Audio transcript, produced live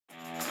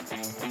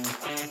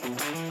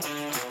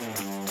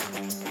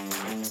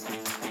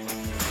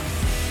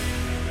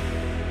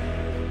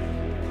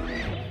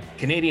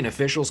Canadian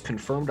officials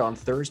confirmed on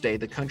Thursday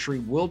the country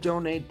will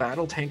donate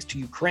battle tanks to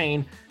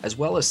Ukraine, as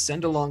well as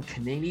send along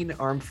Canadian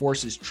Armed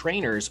Forces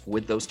trainers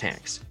with those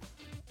tanks.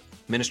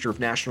 Minister of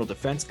National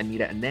Defense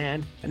Anita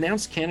Anand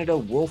announced Canada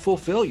will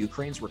fulfill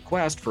Ukraine's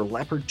request for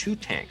Leopard 2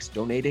 tanks,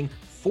 donating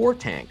 4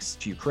 tanks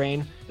to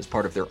Ukraine as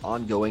part of their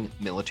ongoing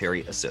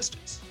military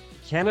assistance.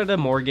 Canada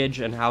Mortgage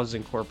and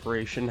Housing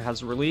Corporation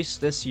has released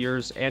this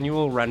year's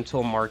annual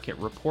rental market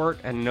report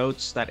and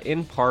notes that,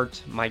 in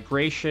part,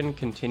 migration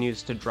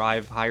continues to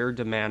drive higher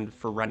demand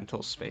for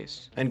rental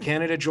space. And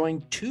Canada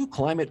joined 2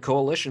 climate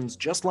coalitions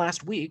just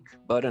last week,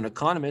 but an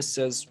economist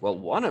says, well,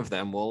 one of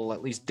them will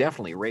at least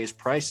definitely raise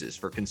prices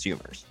for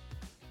consumers.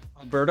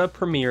 Alberta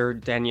Premier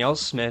Danielle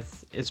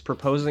Smith is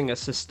proposing a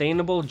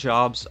sustainable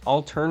jobs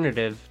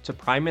alternative to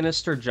Prime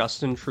Minister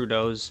Justin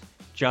Trudeau's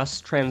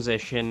Just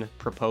Transition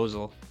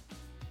proposal.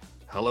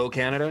 Hello,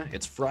 Canada.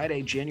 It's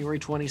Friday, January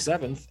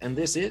 27th, and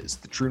this is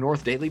the True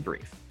North Daily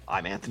Brief.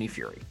 I'm Anthony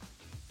Fury.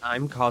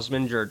 I'm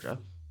Cosmin Georgia.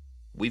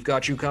 We've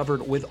got you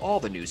covered with all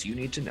the news you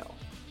need to know.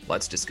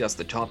 Let's discuss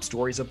the top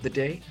stories of the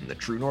day and the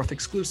True North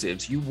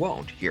exclusives you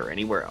won't hear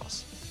anywhere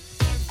else.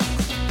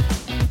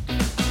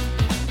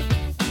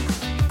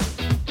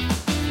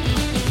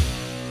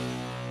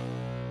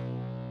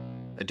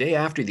 A day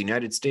after the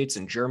United States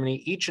and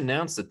Germany each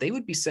announced that they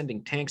would be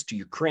sending tanks to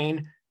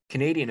Ukraine,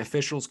 Canadian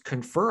officials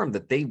confirmed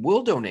that they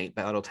will donate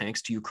battle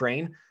tanks to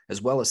Ukraine,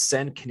 as well as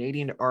send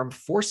Canadian Armed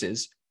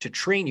Forces to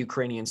train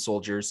Ukrainian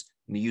soldiers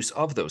in the use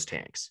of those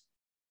tanks.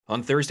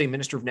 On Thursday,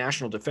 Minister of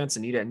National Defense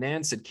Anita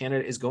Anand said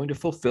Canada is going to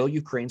fulfill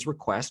Ukraine's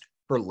request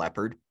for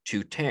Leopard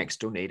 2 tanks,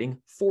 donating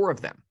 4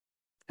 of them.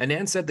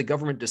 Anand said the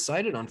government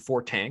decided on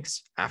 4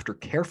 tanks after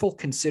careful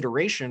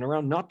consideration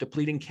around not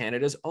depleting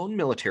Canada's own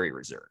military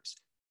reserves.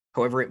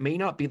 However, it may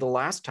not be the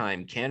last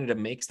time Canada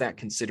makes that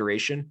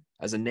consideration,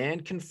 as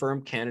Anand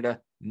confirmed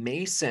Canada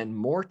may send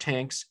more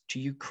tanks to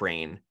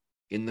Ukraine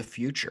in the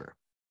future.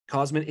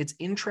 Cosmin, it's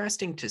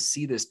interesting to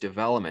see this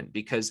development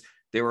because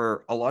there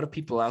are a lot of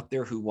people out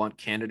there who want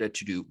Canada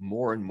to do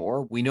more and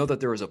more. We know that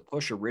there was a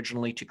push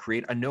originally to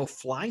create a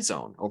no-fly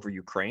zone over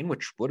Ukraine,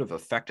 which would have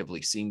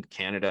effectively seen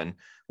Canada and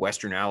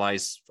Western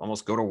allies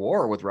almost go to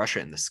war with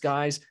Russia in the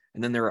skies.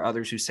 And then there are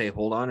others who say,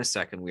 hold on a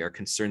second, we are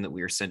concerned that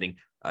we are sending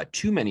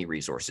too many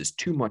resources,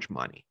 too much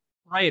money.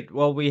 Right.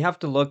 Well, we have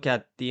to look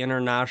at the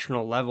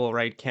international level,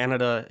 right?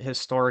 Canada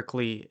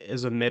historically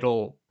is a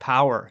middle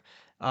power,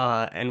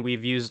 and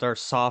we've used our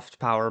soft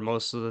power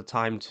most of the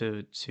time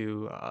to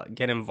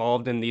get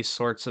involved in these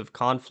sorts of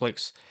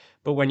conflicts.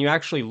 But when you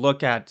actually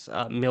look at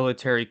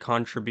military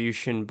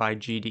contribution by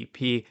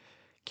GDP,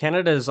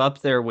 Canada is up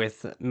there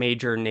with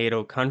major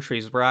NATO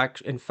countries.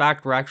 In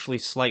fact, we're actually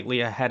slightly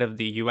ahead of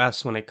the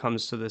US when it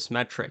comes to this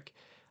metric.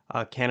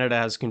 Canada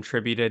has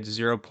contributed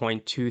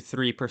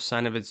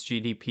 0.23% of its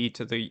GDP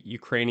to the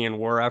Ukrainian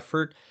war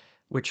effort,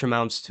 which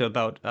amounts to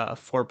about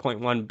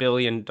 $4.1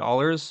 billion.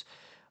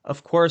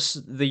 Of course,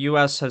 the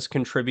US has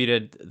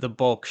contributed the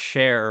bulk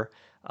share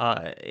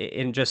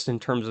in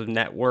terms of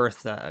net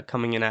worth,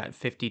 coming in at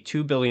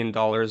 $52 billion.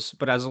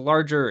 But as a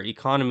larger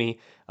economy,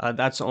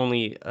 that's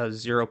only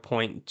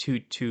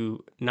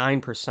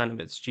 0.229% of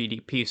its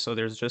GDP. So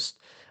there's just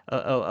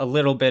a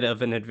little bit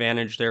of an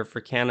advantage there for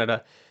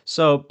Canada.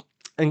 So,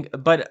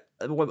 but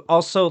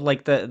also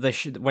like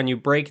when you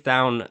break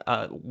down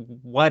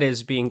what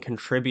is being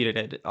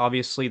contributed,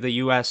 obviously the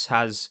U.S.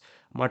 has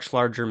much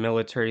larger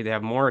military. They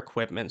have more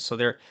equipment, so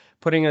they're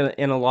putting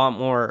in a lot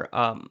more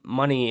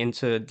money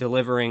into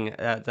delivering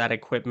that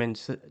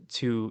equipment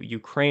to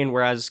Ukraine,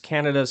 whereas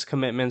Canada's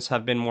commitments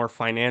have been more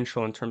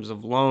financial in terms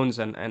of loans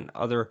and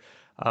other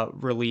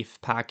relief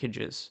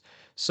packages.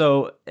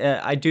 So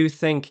I do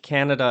think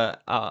Canada,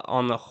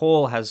 on the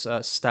whole, has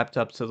stepped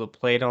up to the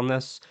plate on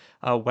this.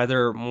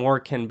 Whether more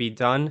can be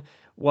done,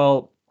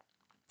 well,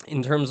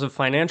 in terms of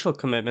financial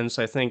commitments,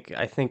 I think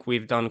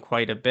we've done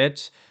quite a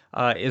bit.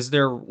 Is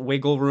there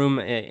wiggle room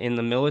in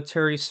the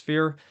military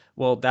sphere?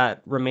 Well,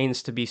 that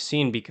remains to be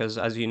seen because,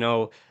 as you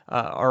know,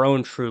 our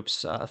own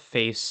troops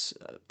face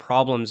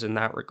problems in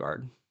that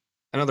regard.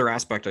 Another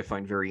aspect I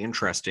find very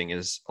interesting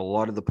is a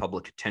lot of the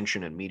public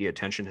attention and media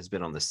attention has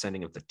been on the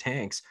sending of the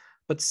tanks,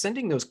 but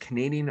sending those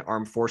Canadian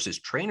Armed Forces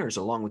trainers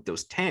along with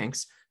those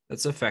tanks,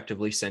 that's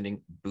effectively sending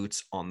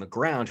boots on the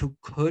ground who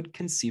could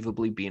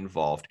conceivably be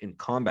involved in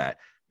combat.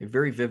 I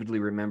very vividly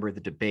remember the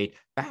debate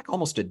back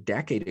almost a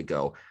decade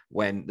ago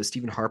when the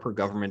Stephen Harper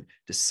government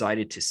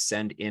decided to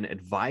send in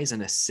advise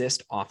and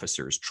assist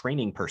officers,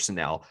 training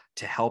personnel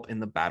to help in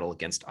the battle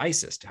against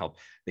ISIS, to help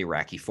the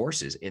Iraqi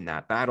forces in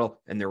that battle.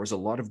 And there was a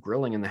lot of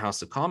grilling in the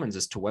House of Commons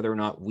as to whether or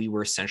not we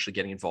were essentially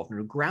getting involved in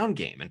a ground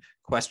game. And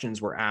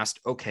questions were asked,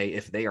 okay,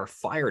 if they are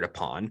fired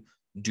upon,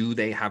 do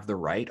they have the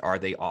right? Are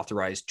they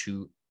authorized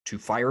to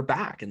fire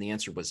back? And the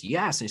answer was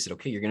yes. And he said,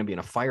 okay, you're going to be in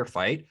a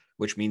firefight,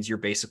 which means you're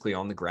basically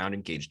on the ground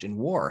engaged in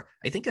war.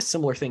 I think a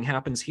similar thing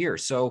happens here.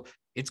 So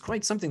it's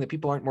quite something that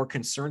people aren't more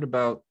concerned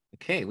about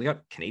Okay, we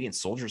got Canadian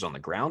soldiers on the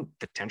ground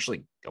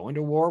potentially going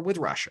to war with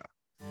Russia.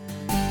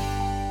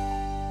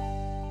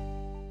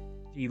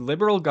 The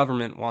Liberal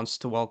government wants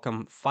to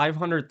welcome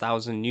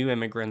 500,000 new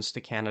immigrants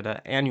to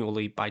Canada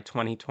annually by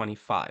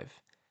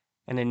 2025.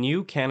 And a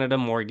new Canada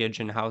Mortgage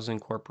and Housing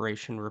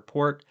Corporation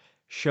report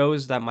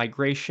shows that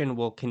migration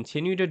will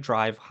continue to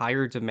drive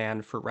higher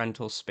demand for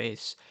rental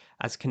space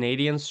as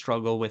Canadians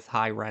struggle with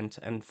high rent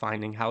and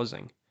finding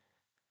housing.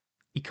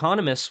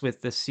 Economists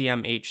with the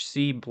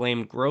CMHC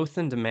blame growth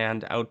in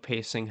demand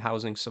outpacing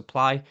housing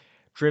supply,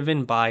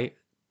 driven by,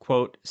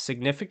 quote,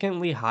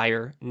 significantly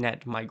higher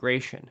net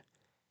migration.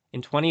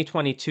 In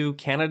 2022,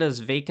 Canada's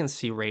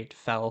vacancy rate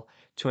fell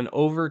to an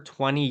over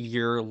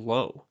 20-year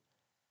low.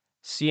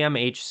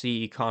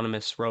 CMHC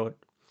economists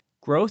wrote,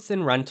 growth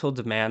in rental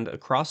demand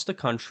across the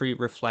country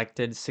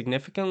reflected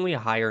significantly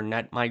higher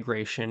net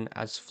migration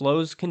as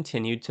flows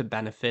continued to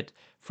benefit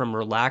from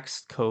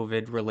relaxed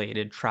COVID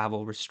related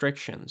travel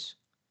restrictions.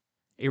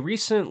 A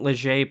recent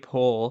Leger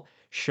poll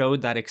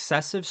showed that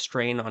excessive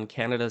strain on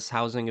Canada's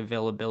housing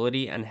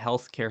availability and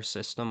healthcare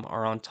system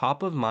are on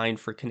top of mind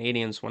for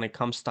Canadians when it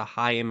comes to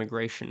high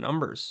immigration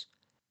numbers.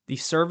 The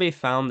survey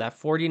found that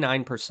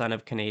 49%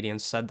 of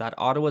Canadians said that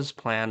Ottawa's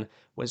plan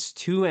was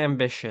too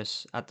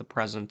ambitious at the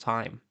present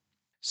time.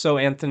 So,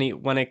 Anthony,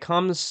 when it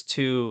comes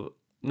to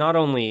not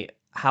only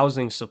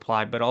housing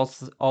supply, but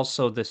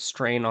also the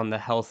strain on the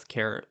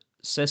healthcare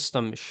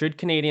system, should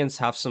Canadians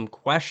have some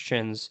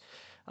questions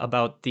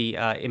about the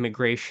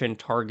immigration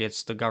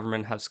targets the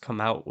government has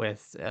come out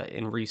with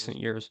in recent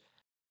years?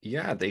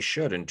 Yeah, they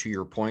should. And to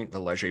your point, the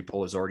Leger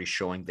poll is already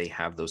showing they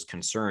have those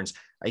concerns.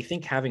 I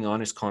think having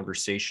honest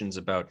conversations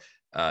about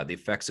the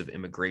effects of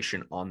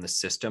immigration on the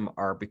system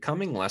are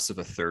becoming less of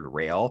a third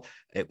rail.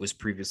 It was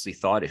previously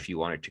thought if you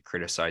wanted to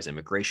criticize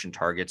immigration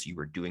targets, you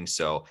were doing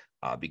so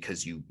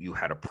because you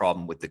had a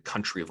problem with the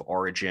country of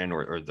origin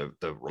or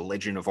the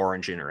religion of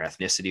origin or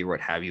ethnicity or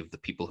what have you of the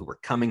people who were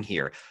coming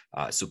here.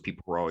 So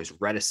people were always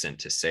reticent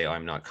to say, oh,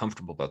 I'm not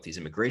comfortable about these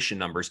immigration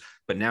numbers.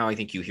 But now I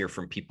think you hear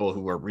from people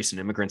who are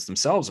recent immigrants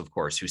themselves, of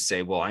course, who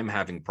say, well, I'm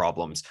having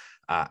problems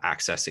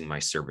accessing my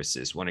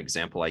services. One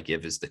example I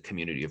give is the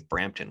community of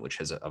Brampton, which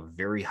has a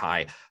very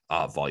high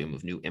volume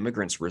of new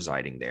immigrants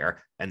residing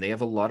there. And they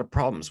have a lot of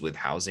problems with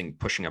housing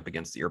pushing up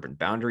against the urban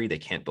boundary. They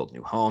can't build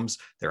new homes.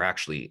 They're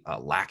actually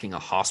lacking a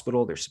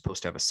hospital. They're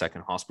supposed to have a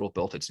second hospital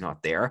built. It's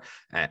not there.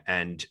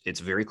 And it's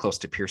very close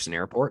to Pearson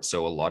Airport.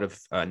 So a lot of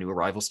new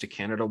arrivals to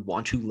Canada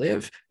want to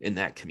live in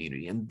that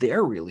community. And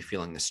they're really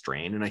feeling the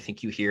strain. And I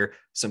think you hear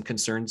some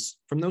concerns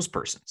from those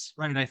persons.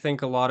 Right. I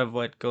think a lot of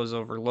what goes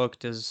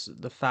overlooked is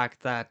the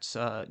fact that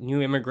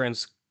new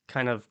immigrants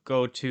kind of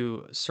go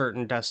to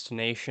certain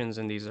destinations,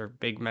 and these are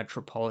big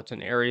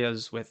metropolitan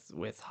areas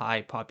with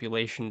high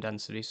population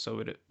density. So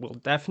it will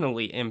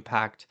definitely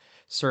impact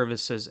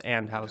services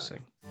and Okay.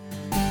 housing.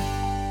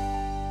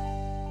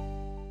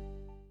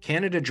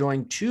 Canada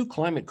joined two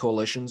climate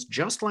coalitions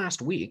just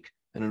last week,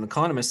 and an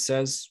economist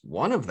says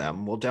one of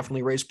them will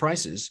definitely raise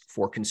prices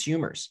for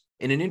consumers.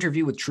 In an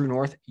interview with True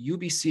North,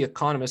 UBC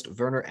economist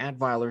Werner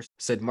Adweiler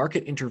said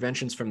market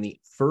interventions from the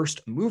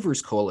First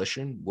Movers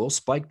Coalition will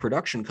spike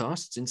production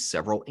costs in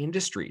several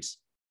industries.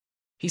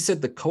 He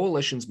said the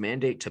coalition's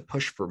mandate to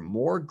push for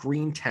more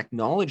green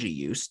technology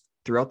use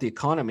throughout the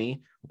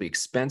economy will be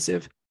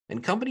expensive,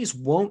 and companies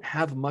won't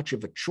have much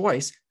of a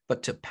choice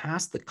but to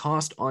pass the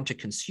cost on to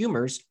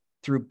consumers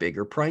through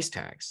bigger price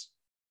tags.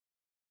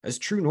 As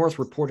True North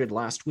reported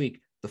last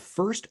week, the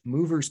First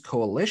Movers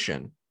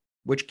Coalition,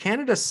 which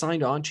Canada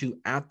signed on to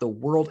at the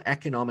World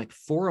Economic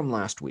Forum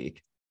last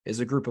week, is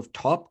a group of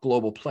top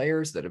global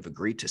players that have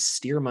agreed to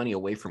steer money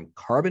away from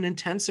carbon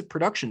intensive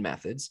production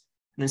methods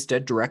and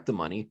instead direct the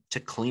money to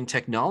clean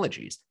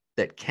technologies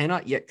that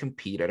cannot yet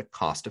compete at a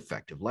cost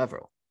effective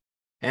level.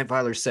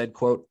 Antweiler said,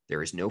 quote,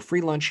 there is no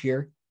free lunch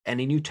here.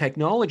 Any new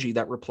technology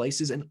that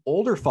replaces an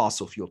older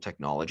fossil fuel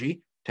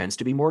technology tends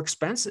to be more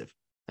expensive.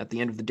 At the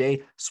end of the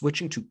day,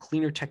 switching to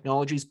cleaner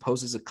technologies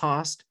poses a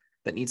cost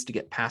that needs to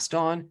get passed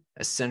on,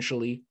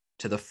 essentially,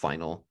 to the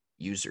final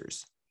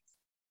users.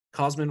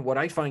 Cosmin, what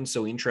I find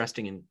so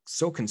interesting and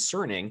so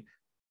concerning,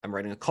 I'm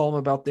writing a column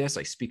about this.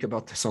 I speak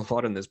about this a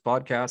lot in this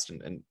podcast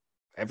and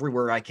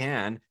everywhere I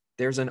can.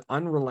 There's an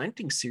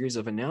unrelenting series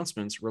of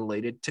announcements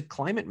related to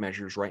climate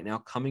measures right now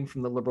coming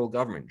from the Liberal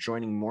government,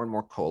 joining more and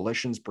more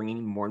coalitions,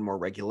 bringing more and more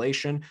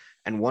regulation.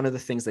 And one of the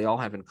things they all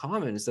have in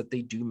common is that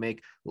they do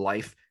make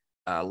life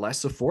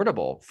less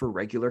affordable for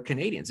regular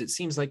Canadians. It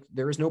seems like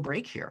there is no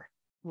break here.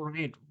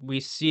 Right. We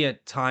see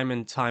it time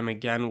and time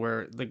again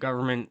where the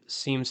government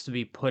seems to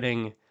be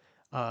putting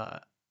uh,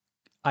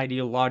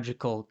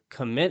 ideological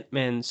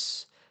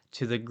commitments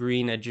to the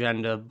green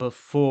agenda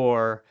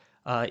before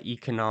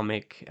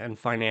economic and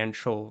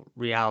financial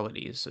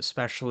realities,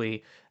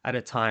 especially at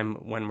a time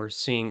when we're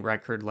seeing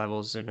record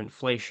levels of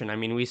inflation. I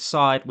mean, we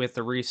saw it with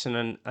the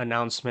recent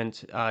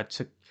announcement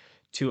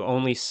to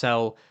only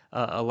sell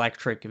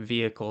electric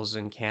vehicles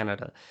in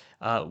Canada.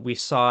 We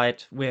saw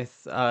it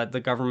with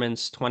the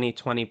government's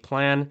 2020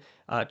 plan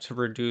to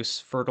reduce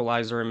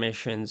fertilizer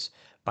emissions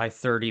by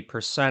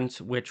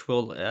 30%, which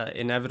will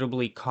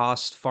inevitably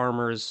cost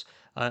farmers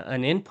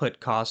an input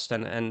cost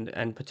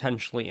and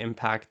potentially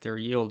impact their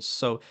yields.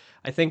 So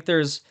I think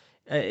this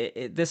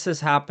is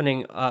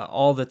happening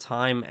all the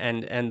time,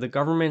 and the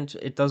government,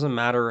 it doesn't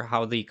matter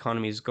how the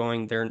economy is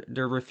going,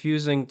 they're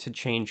refusing to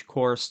change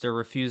course. They're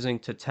refusing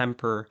to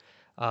temper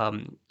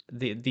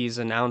these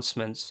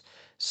announcements.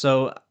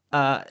 So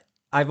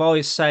I've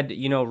always said,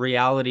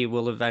 reality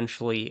will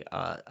eventually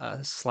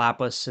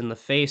slap us in the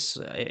face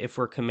if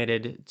we're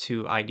committed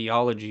to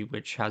ideology,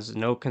 which has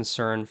no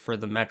concern for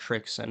the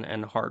metrics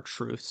and hard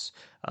truths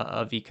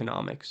of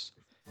economics.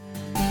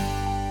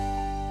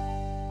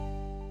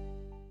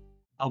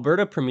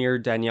 Alberta Premier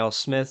Danielle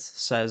Smith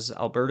says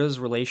Alberta's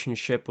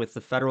relationship with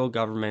the federal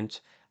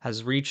government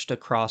has reached a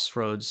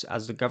crossroads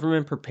as the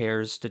government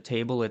prepares to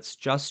table its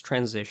just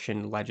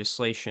transition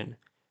legislation.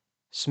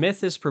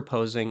 Smith is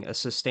proposing a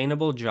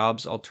sustainable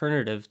jobs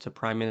alternative to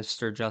Prime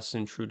Minister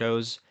Justin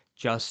Trudeau's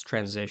just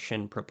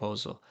transition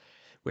proposal,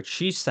 which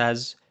she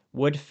says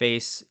would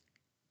face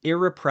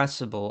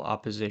irrepressible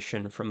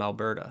opposition from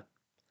Alberta.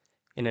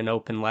 In an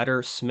open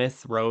letter,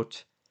 Smith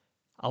wrote,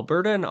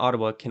 Alberta and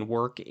Ottawa can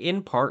work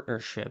in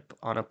partnership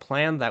on a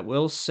plan that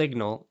will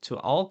signal to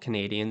all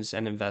Canadians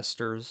and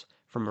investors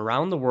from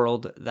around the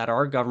world that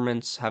our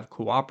governments have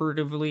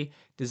cooperatively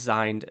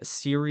designed a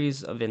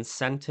series of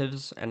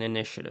incentives and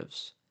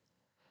initiatives.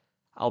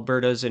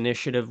 Alberta's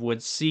initiative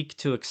would seek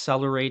to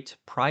accelerate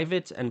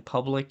private and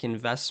public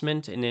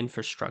investment in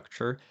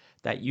infrastructure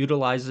that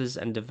utilizes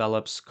and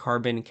develops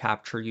carbon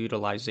capture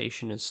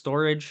utilization and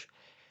storage,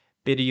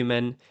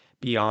 bitumen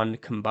beyond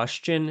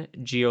combustion,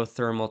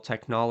 geothermal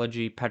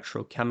technology,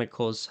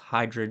 petrochemicals,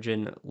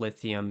 hydrogen,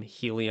 lithium,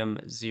 helium,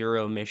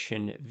 zero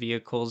emission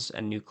vehicles,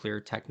 and nuclear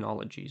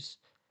technologies.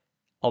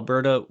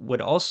 Alberta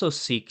would also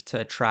seek to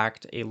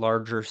attract a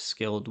larger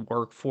skilled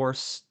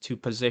workforce to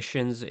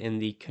positions in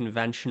the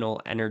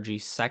conventional energy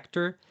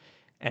sector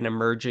and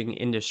emerging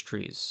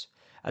industries,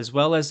 as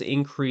well as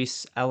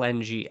increase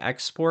LNG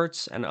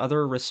exports and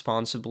other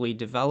responsibly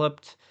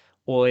developed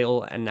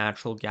oil and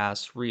natural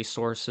gas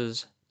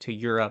resources to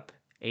Europe,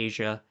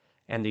 Asia,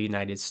 and the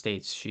United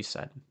States, she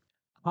said.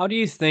 How do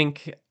you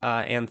think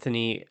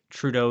Anthony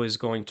Trudeau is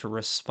going to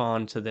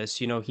respond to this?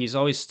 He's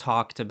always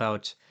talked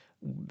about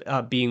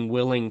being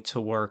willing to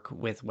work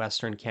with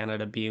Western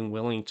Canada, being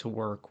willing to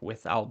work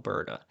with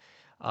Alberta.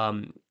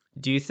 Um,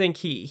 do you think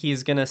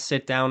he's going to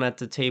sit down at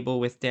the table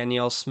with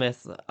Danielle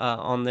Smith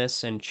on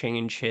this and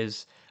change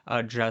his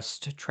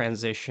just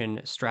transition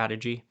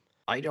strategy?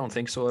 I don't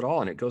think so at all.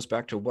 And it goes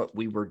back to what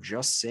we were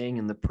just saying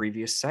in the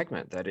previous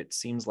segment, that it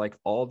seems like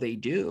all they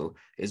do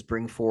is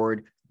bring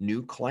forward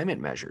new climate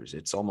measures.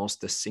 It's almost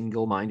the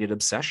single-minded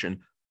obsession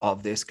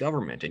of this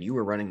government. And you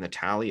were running the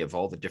tally of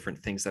all the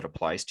different things that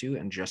applies to,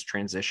 and just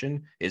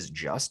transition is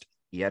just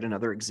yet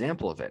another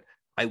example of it.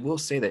 I will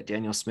say that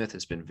Danielle Smith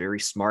has been very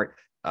smart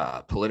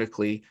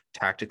politically,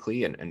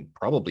 tactically, and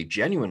probably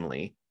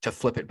genuinely to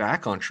flip it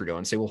back on Trudeau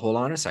and say, well, hold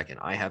on a second.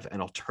 I have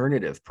an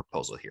alternative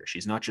proposal here.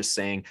 She's not just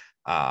saying,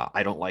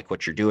 I don't like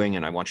what you're doing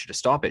and I want you to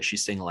stop it.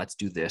 She's saying, let's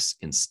do this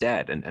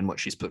instead. And what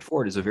she's put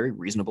forward is a very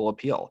reasonable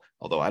appeal,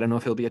 although I don't know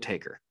if he'll be a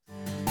taker.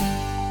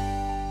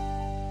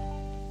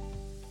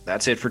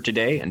 That's it for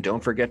today, and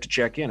don't forget to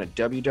check in at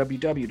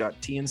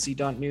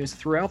www.tnc.news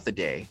throughout the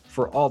day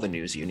for all the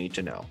news you need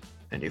to know.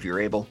 And if you're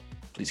able,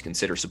 please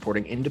consider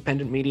supporting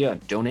independent media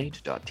at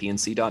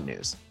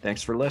donate.tnc.news.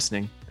 Thanks for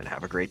listening, and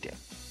have a great day.